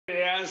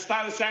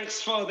start.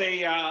 Thanks for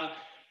the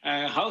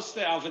host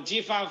of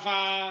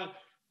GFFA,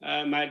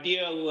 my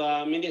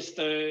dear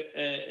Minister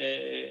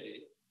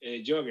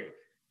Jorgen.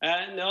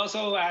 And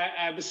also,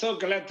 I'm so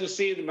glad to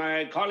see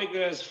my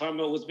colleagues from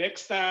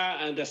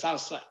Uzbekistan and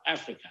South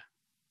Africa.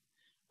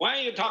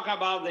 When you talk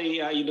about the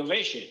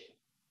innovation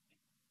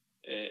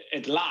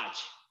at large,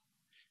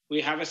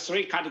 we have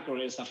three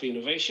categories of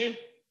innovation: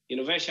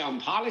 innovation on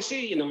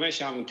policy,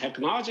 innovation on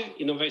technology,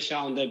 innovation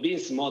on the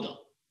business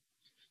model.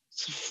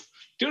 So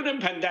during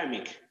the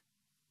pandemic,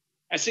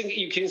 I think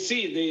you can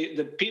see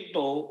the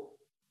people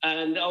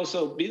and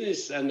also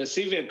business and the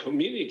civil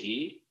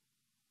community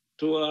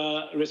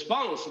to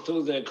respond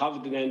to the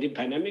COVID-19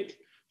 pandemic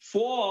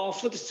for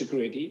food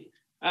security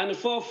and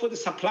for food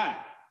supply.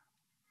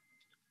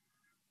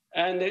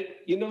 And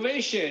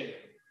innovation,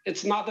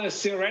 it's not a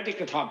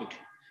theoretical topic.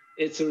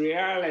 It's a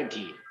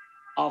reality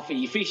of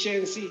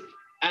efficiency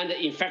and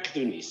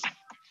effectiveness.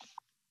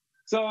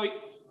 So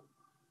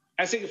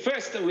I think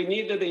first we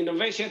need the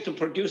innovation to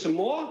produce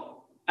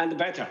more and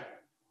better,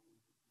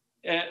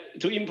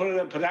 to improve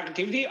the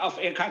productivity of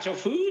agricultural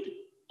food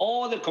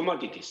or the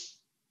commodities.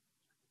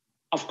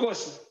 Of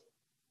course,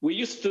 we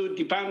used to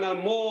depend on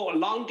more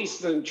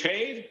long-distance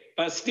trade,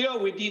 but still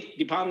we did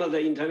depend on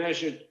the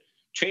international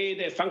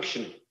trade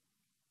functioning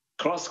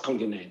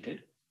cross-continental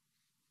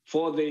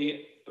for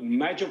the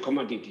major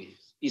commodities,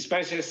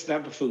 especially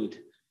staple food,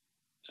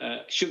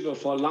 sugar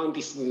for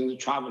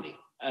long-distance traveling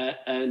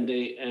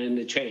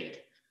and trade.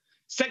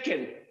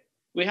 Second,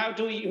 we have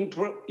to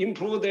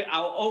improve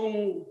our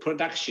own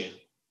production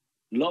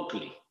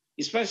locally,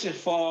 especially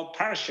for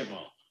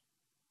perishable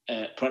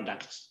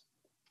products.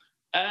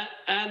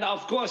 And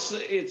of course,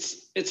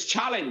 it's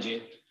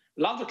challenging.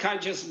 A lot of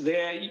countries,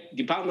 they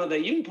depend on the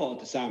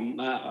import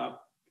some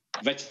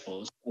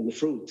vegetables and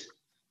fruit.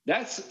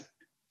 That's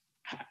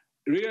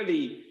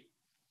really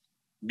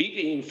big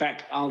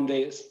impact on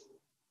the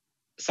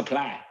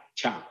supply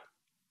chain.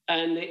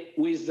 And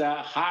with the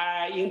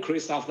high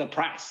increase of the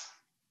price,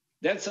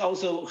 that's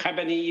also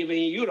happening even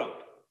in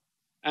Europe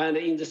and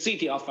in the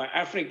city of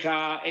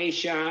Africa,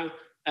 Asia,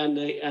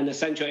 and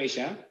Central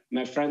Asia,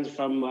 my friends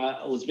from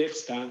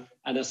Uzbekistan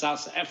and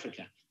South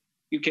Africa.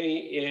 You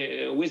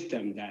can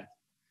wisdom that.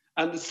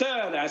 And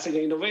third, as an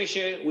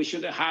innovation, we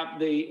should have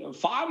the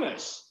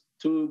farmers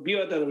to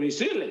build the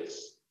resilience,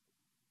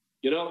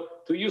 to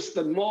use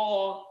the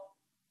more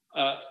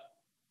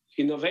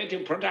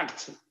innovative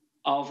products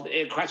of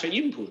the agricultural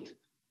input,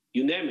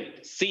 you name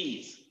it,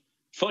 seeds,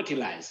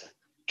 fertilizer,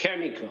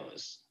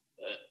 chemicals,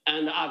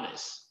 and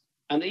others,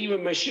 and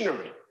even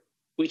machinery,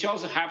 which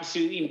also helps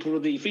to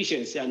improve the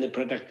efficiency and the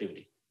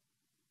productivity.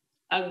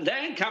 And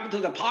then come to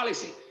the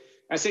policy.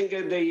 I think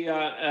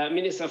the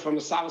minister from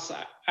South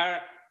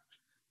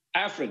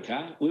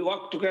Africa, we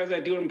worked together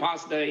during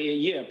past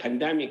year,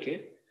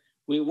 pandemic.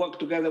 We worked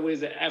together with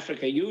the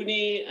African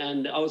Union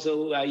and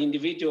also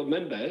individual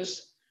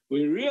members.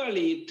 We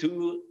really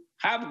to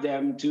help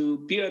them to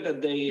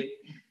build the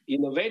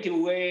innovative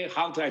way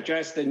how to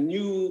address the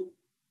new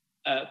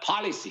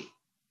policy,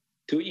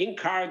 to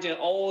encourage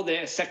all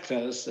the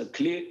sectors,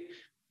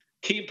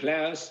 key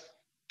players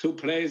to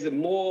play the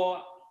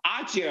more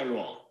agile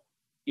role.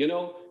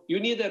 You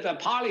need the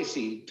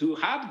policy to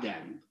help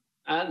them.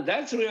 And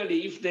that's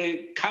really if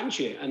the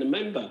country and the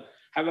member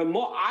have a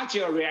more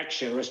agile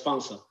reaction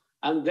response,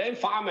 and then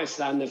farmers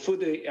and the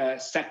food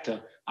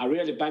sector are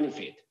really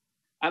benefit.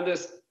 And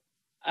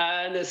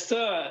the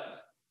third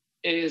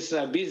is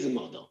a business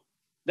model.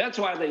 That's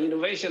why the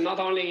innovation, not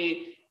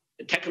only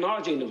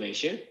technology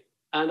innovation,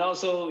 and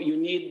also you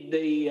need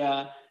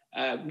the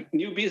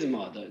new business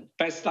model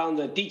based on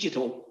the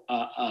digital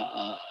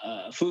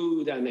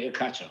food and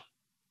agriculture.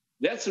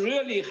 That's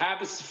really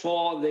helps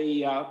for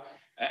the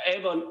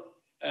able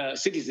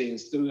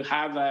citizens to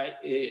have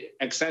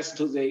access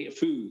to the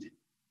food.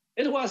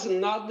 It was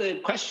not the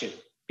question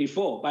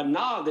before, but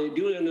now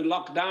during the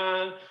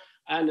lockdown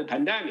and the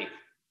pandemic,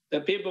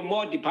 the people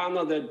more depend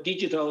on the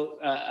digital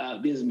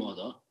business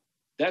model.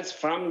 That's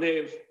from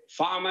the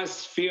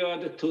farmers'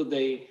 field to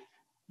the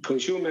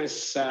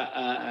consumers'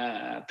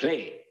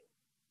 play.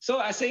 So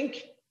I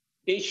think,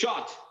 in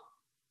short,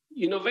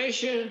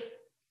 innovation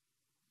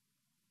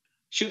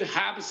should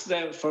help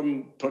them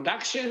from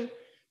production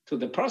to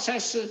the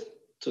process,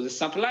 to the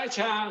supply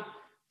chain,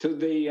 to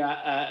the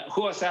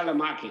wholesale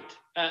market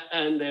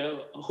and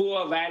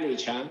whole value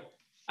chain,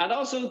 and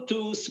also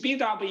to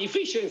speed up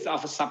efficiency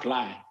of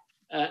supply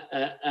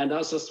and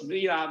also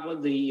speed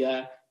up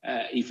the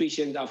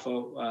efficiency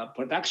of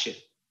production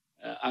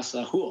as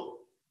a whole.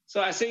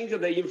 So I think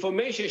the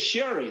information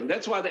sharing,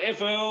 that's why the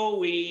FAO,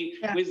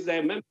 with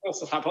the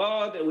members'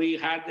 support, we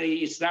had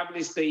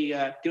established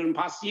during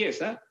past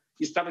years,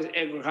 established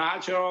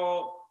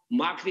agricultural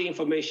marketing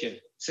information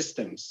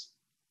systems,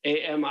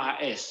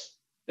 AMRS.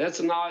 That's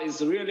now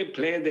is really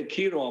playing the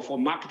key role for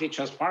market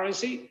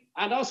transparency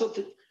and also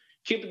to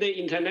keep the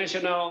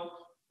international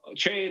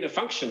trade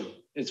functional.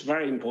 It's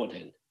very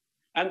important.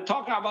 And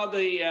talk about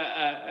the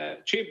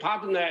trade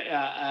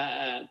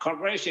partner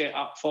cooperation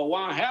for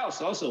One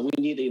Health also, we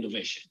need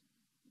innovation.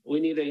 We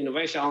need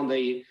innovation on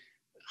the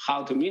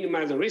how to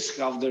minimize the risk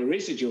of the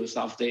residues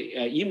of the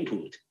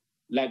input,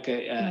 like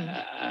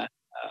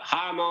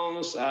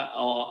hormones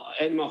or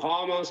animal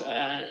hormones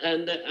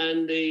and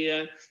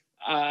the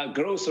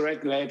growth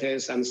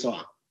regulators and so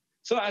on.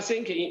 So I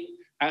think,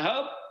 I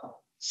hope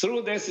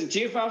through this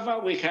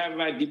GFFA, we have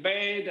a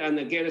debate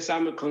and get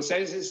some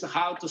consensus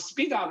how to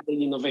speed up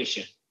the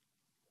innovation.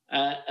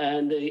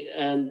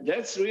 And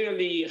that's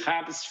really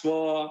helps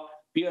for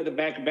build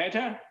back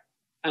better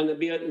and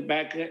build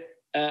back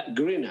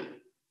greener.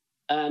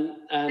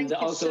 And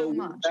also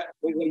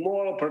with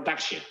more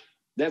production.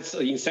 That's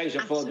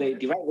essential for the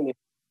development.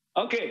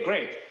 Okay,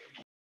 great.